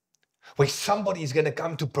 where somebody is going to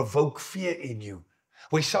come to provoke fear in you,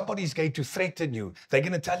 where somebody is going to threaten you. They're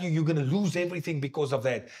going to tell you you're going to lose everything because of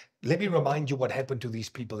that. Let me remind you what happened to these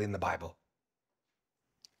people in the Bible.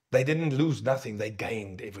 They didn't lose nothing, they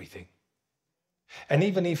gained everything. And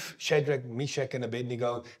even if Shadrach, Meshach, and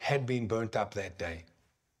Abednego had been burnt up that day,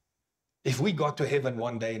 if we got to heaven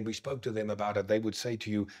one day and we spoke to them about it, they would say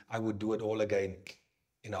to you, I would do it all again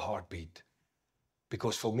in a heartbeat.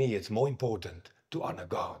 Because for me, it's more important to honor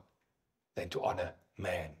God than to honor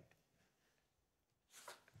man.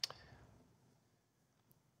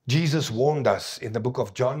 Jesus warned us in the book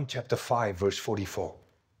of John chapter 5 verse 44.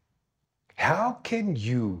 How can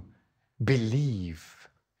you believe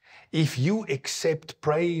if you accept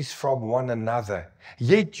praise from one another,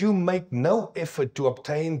 yet you make no effort to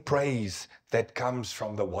obtain praise that comes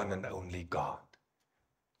from the one and only God?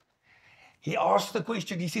 He asked the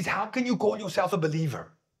question, he says, how can you call yourself a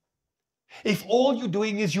believer if all you're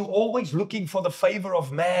doing is you're always looking for the favor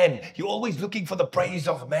of man, you're always looking for the praise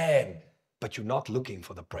of man, but you're not looking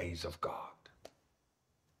for the praise of God?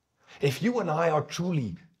 If you and I are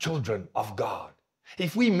truly children of God,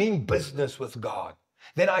 if we mean business with God,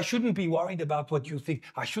 then I shouldn't be worried about what you think.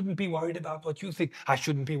 I shouldn't be worried about what you think. I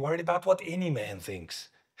shouldn't be worried about what any man thinks.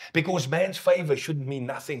 Because man's favor shouldn't mean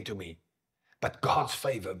nothing to me. But God's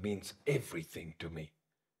favor means everything to me.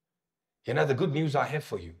 You know, the good news I have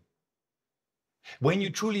for you. When you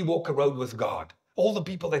truly walk a road with God, all the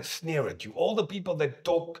people that sneer at you, all the people that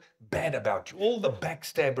talk bad about you, all the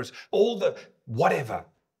backstabbers, all the whatever,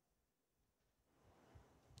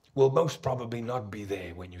 will most probably not be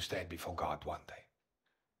there when you stand before God one day.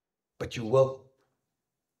 But you will.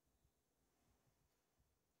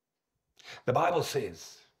 The Bible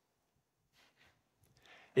says,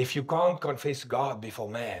 if you can't confess God before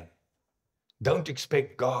man, don't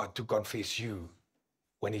expect God to confess you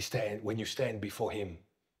when you stand before him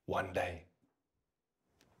one day.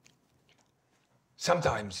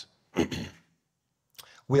 Sometimes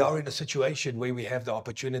we are in a situation where we have the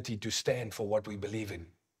opportunity to stand for what we believe in.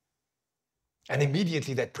 And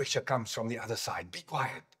immediately that pressure comes from the other side. Be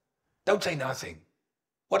quiet. Don't say nothing.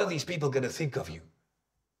 What are these people going to think of you?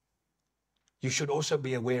 You should also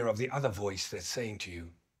be aware of the other voice that's saying to you,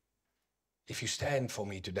 if you stand for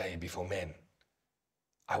me today before men,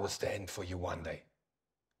 I will stand for you one day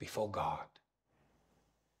before God.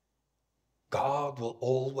 God will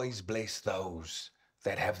always bless those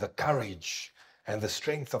that have the courage and the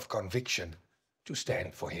strength of conviction to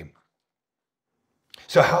stand for him.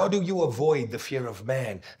 So how do you avoid the fear of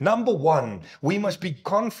man? Number one, we must be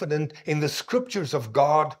confident in the scriptures of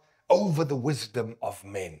God over the wisdom of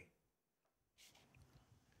men.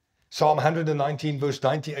 Psalm 119 verse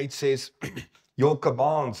 98 says, your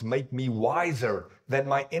commands make me wiser than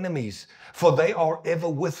my enemies, for they are ever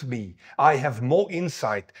with me. I have more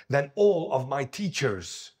insight than all of my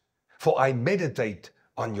teachers, for I meditate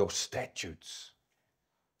on your statutes.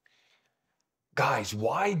 Guys,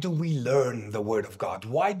 why do we learn the Word of God?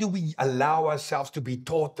 Why do we allow ourselves to be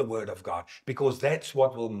taught the Word of God? Because that's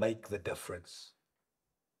what will make the difference.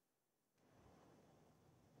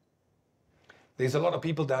 There's a lot of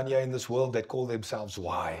people down here in this world that call themselves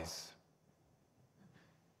wise.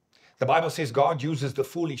 The Bible says God uses the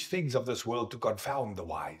foolish things of this world to confound the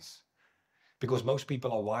wise. Because most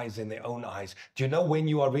people are wise in their own eyes. Do you know when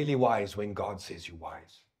you are really wise? When God says you're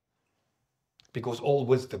wise. Because all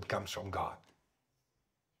wisdom comes from God.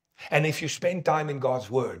 And if you spend time in God's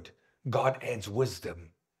word, God adds wisdom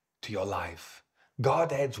to your life.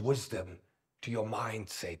 God adds wisdom to your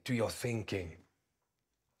mindset, to your thinking.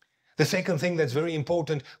 The second thing that's very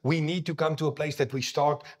important, we need to come to a place that we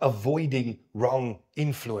start avoiding wrong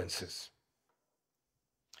influences.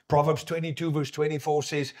 Proverbs 22 verse 24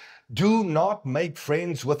 says, do not make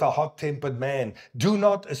friends with a hot-tempered man. Do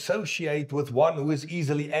not associate with one who is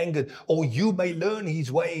easily angered, or you may learn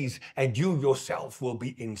his ways and you yourself will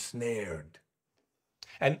be ensnared.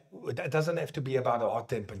 And that doesn't have to be about a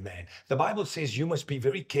hot-tempered man. The Bible says you must be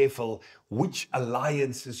very careful which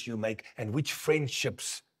alliances you make and which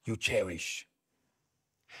friendships you cherish.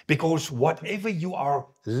 Because whatever you are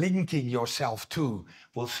linking yourself to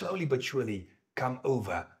will slowly but surely come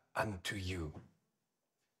over unto you.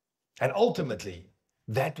 And ultimately,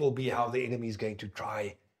 that will be how the enemy is going to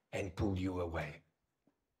try and pull you away.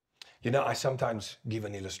 You know, I sometimes give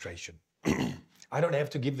an illustration. I don't have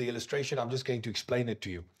to give the illustration, I'm just going to explain it to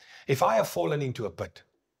you. If I have fallen into a pit,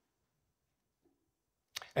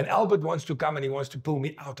 and Albert wants to come and he wants to pull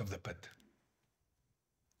me out of the pit,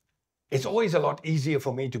 it's always a lot easier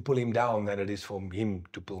for me to pull him down than it is for him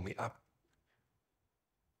to pull me up.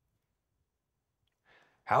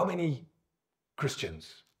 How many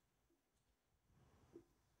Christians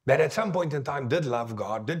that at some point in time did love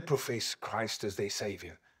God, did profess Christ as their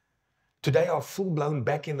Savior, today are full-blown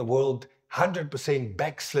back in the world, 100%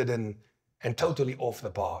 backslidden and totally off the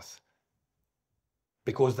path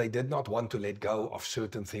because they did not want to let go of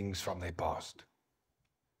certain things from their past?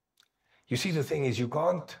 You see, the thing is, you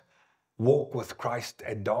can't walk with Christ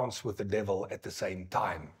and dance with the devil at the same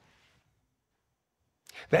time.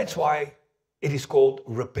 That's why it is called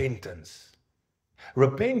repentance.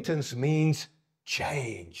 Repentance means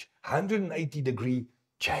change, 180-degree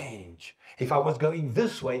change. If I was going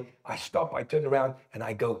this way, I stop, I turn around, and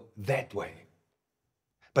I go that way.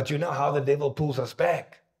 But you know how the devil pulls us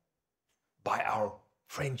back? By our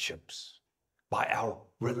friendships, by our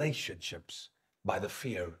relationships, by the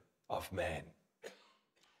fear of man.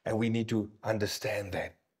 And we need to understand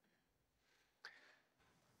that.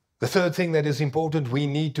 The third thing that is important, we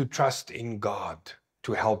need to trust in God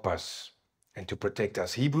to help us and to protect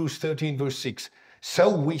us. Hebrews 13 verse 6.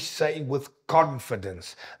 So we say with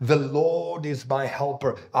confidence, the Lord is my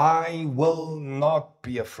helper. I will not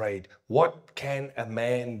be afraid. What can a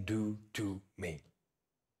man do to me?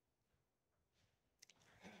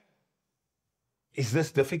 Is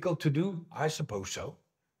this difficult to do? I suppose so.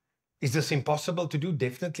 Is this impossible to do?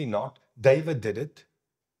 Definitely not. David did it.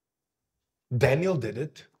 Daniel did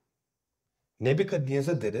it.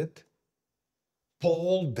 Nebuchadnezzar did it.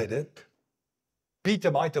 Paul did it.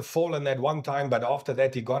 Peter might have fallen at one time, but after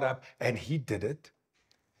that he got up and he did it.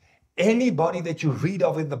 Anybody that you read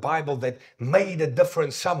of in the Bible that made a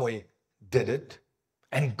difference somewhere did it.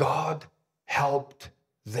 And God helped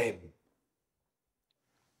them.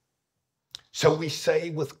 So we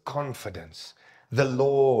say with confidence, the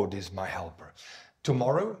Lord is my helper.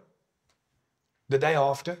 Tomorrow, the day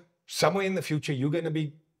after, somewhere in the future, you're going to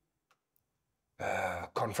be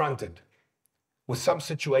confronted with some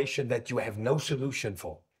situation that you have no solution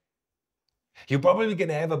for. You're probably going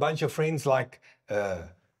to have a bunch of friends like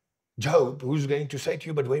Job, who's going to say to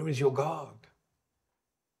you, but where is your God?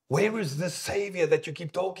 Where is this Savior that you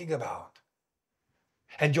keep talking about?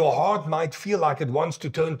 And your heart might feel like it wants to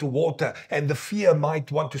turn to water, and the fear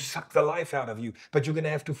might want to suck the life out of you. But you're going to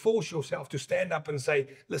have to force yourself to stand up and say,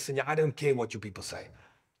 listen, I don't care what you people say.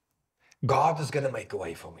 God is going to make a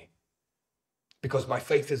way for me. Because my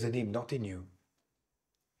faith is in Him, not in you.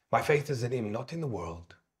 My faith is in Him, not in the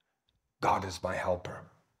world. God is my helper.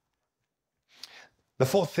 The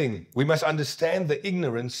fourth thing, we must understand the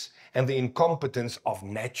ignorance and the incompetence of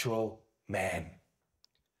natural man.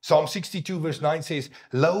 Psalm 62 verse 9 says,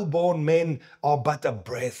 low-born men are but a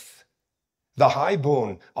breath. The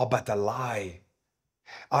high-born are but a lie.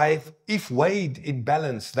 If weighed in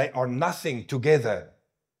balance, they are nothing together.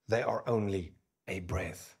 They are only a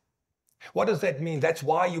breath. What does that mean? That's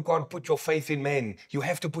why you can't put your faith in man. You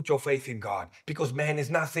have to put your faith in God, because man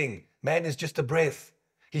is nothing. Man is just a breath.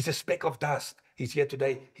 He's a speck of dust. He's here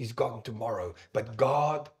today. He's gone tomorrow. But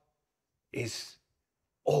God is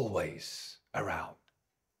always around.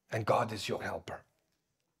 And God is your helper.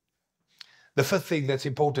 The fifth thing that's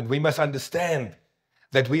important, we must understand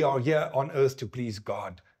that we are here on earth to please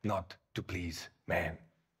God, not to please man.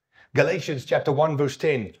 Galatians chapter 1 verse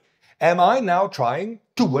 10. Am I now trying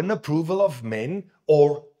to win approval of men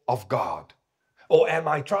or of God? Or am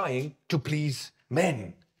I trying to please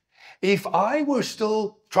men? If I were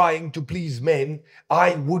still trying to please men,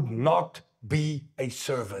 I would not be a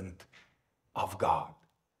servant of God.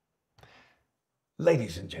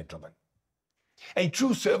 Ladies and gentlemen, a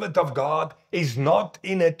true servant of God is not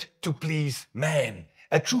in it to please man.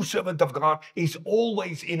 A true servant of God is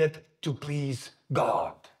always in it to please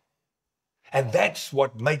God. And that's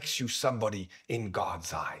what makes you somebody in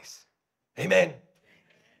God's eyes. Amen.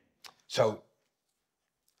 So,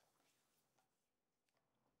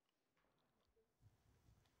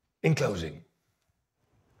 in closing,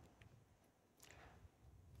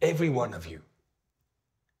 every one of you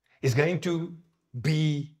is going to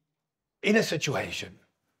be in a situation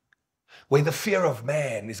where the fear of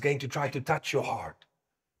man is going to try to touch your heart.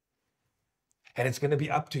 And it's going to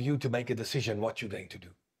be up to you to make a decision what you're going to do.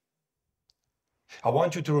 I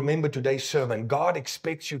want you to remember today's sermon. God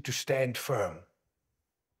expects you to stand firm.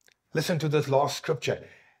 Listen to this last scripture.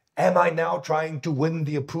 Am I now trying to win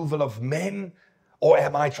the approval of men, or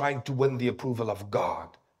am I trying to win the approval of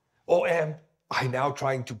God? Or am I now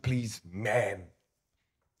trying to please man?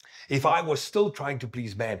 If I was still trying to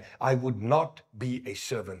please man, I would not be a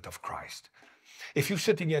servant of Christ. If you're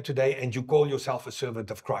sitting here today and you call yourself a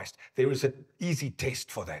servant of Christ, there is an easy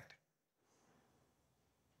test for that.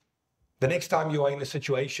 The next time you are in a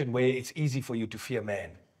situation where it's easy for you to fear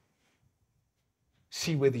man,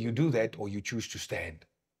 see whether you do that or you choose to stand,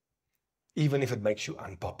 even if it makes you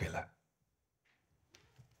unpopular.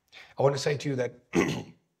 I want to say to you that,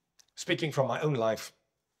 speaking from my own life,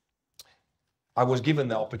 I was given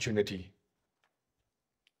the opportunity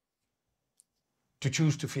to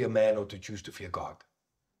choose to fear man or to choose to fear God.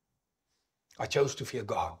 I chose to fear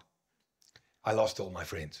God. I lost all my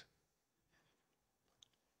friends.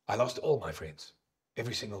 I lost all my friends,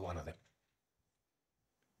 every single one of them.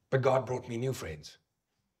 But God brought me new friends.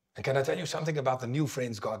 And can I tell you something about the new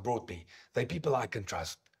friends God brought me? They're people I can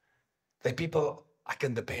trust. They're people I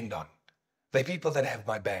can depend on. They're people that have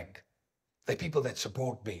my back. They're people that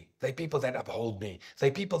support me. They're people that uphold me.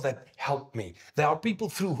 They're people that help me. There are people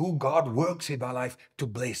through who God works in my life to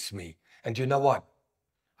bless me. And you know what?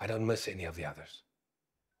 I don't miss any of the others.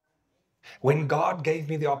 When God gave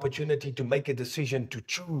me the opportunity to make a decision to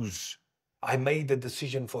choose, I made the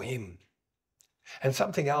decision for Him. And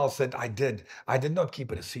something else that I did not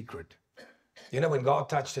keep it a secret. You know, when God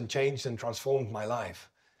touched and changed and transformed my life,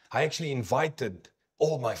 I actually invited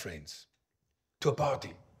all my friends to a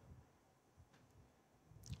party.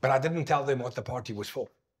 But I didn't tell them what the party was for.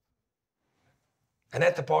 And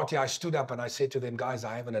at the party, I stood up and I said to them, guys,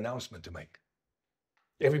 I have an announcement to make.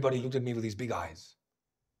 Everybody looked at me with these big eyes.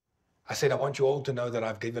 I said, I want you all to know that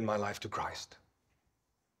I've given my life to Christ.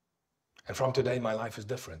 And from today, my life is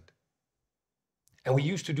different. And we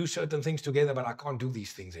used to do certain things together, but I can't do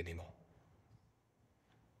these things anymore.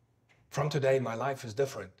 From today, my life is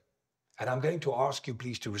different. And I'm going to ask you,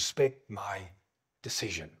 please, to respect my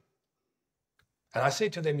decision. And I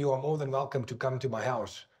said to them, you are more than welcome to come to my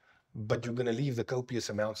house, but you're going to leave the copious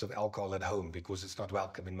amounts of alcohol at home because it's not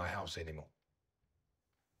welcome in my house anymore.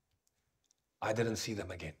 I didn't see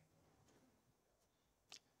them again.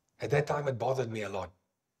 At that time, it bothered me a lot.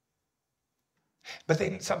 But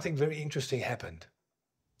then something very interesting happened.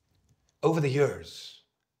 Over the years,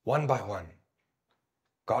 one by one,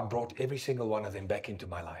 God brought every single one of them back into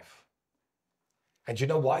my life. And you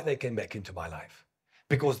know why they came back into my life?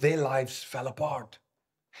 Because their lives fell apart.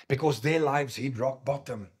 Because their lives hit rock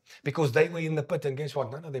bottom. Because they were in the pit, and guess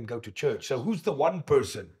what? None of them go to church. So who's the one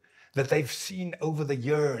person that they've seen over the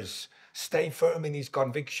years stay firm in his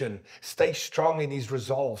conviction, stay strong in his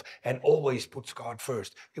resolve, and always puts God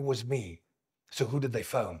first? It was me. So who did they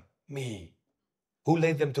phone? Me. Who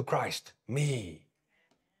led them to Christ? Me.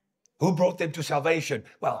 Who brought them to salvation?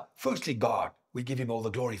 Well, firstly, God. We give him all the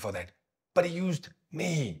glory for that. But he used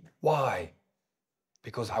me. Why?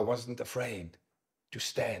 Because I wasn't afraid to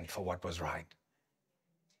stand for what was right.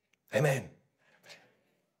 Amen.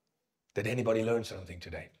 Did anybody learn something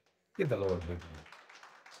today? Give the Lord a big hand.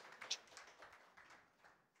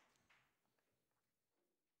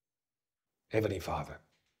 Heavenly Father,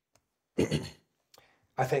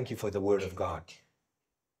 I thank you for the Word of God.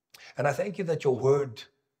 And I thank you that your Word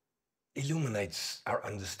illuminates our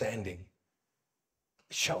understanding,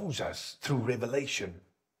 shows us through revelation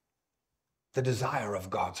the desire of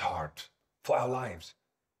God's heart for our lives.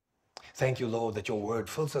 Thank you, Lord, that your Word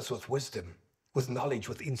fills us with wisdom, with knowledge,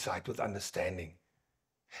 with insight, with understanding.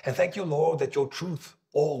 And thank you, Lord, that your truth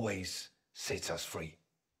always sets us free.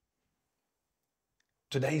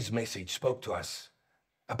 Today's message spoke to us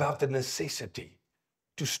about the necessity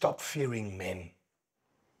to stop fearing men.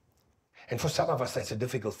 And for some of us, that's a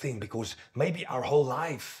difficult thing because maybe our whole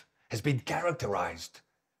life has been characterized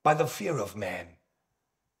by the fear of man.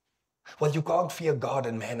 Well, you can't fear God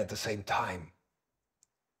and man at the same time.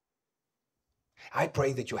 I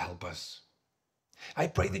pray that you help us. I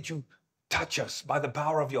pray that you touch us by the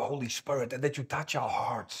power of your Holy Spirit, and that you touch our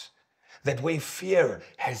hearts, that where fear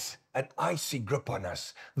has an icy grip on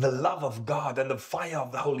us, the love of God and the fire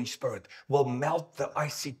of the Holy Spirit will melt the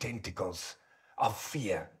icy tentacles of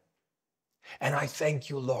fear. And I thank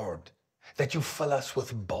you, Lord, that you fill us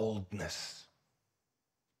with boldness.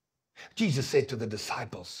 Jesus said to the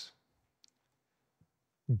disciples,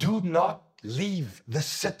 do not leave the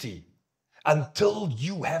city until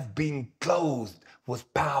you have been clothed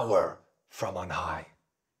with power from on high.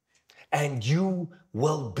 And you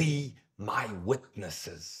will be my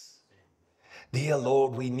witnesses. Dear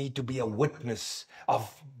Lord, we need to be a witness of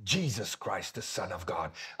Jesus Christ, the Son of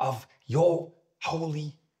God, of your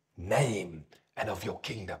holy name and of your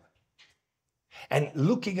kingdom. And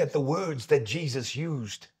looking at the words that Jesus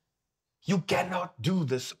used, you cannot do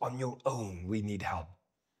this on your own. We need help.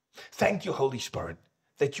 Thank you, Holy Spirit,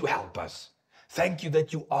 that you help us. Thank you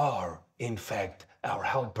that you are, in fact, our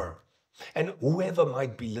helper. And whoever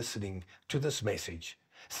might be listening to this message,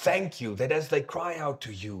 thank you that as they cry out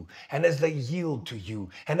to you, and as they yield to you,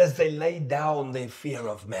 and as they lay down their fear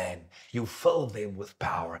of man, you fill them with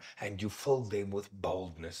power and you fill them with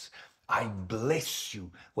boldness. I bless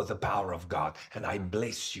you with the power of God, and I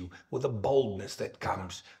bless you with the boldness that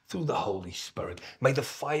comes through the Holy Spirit. May the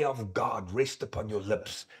fire of God rest upon your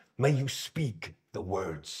lips. May you speak the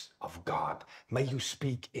words of God. May you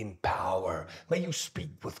speak in power. May you speak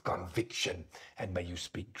with conviction, and may you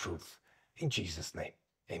speak truth. In Jesus' name,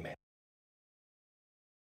 amen.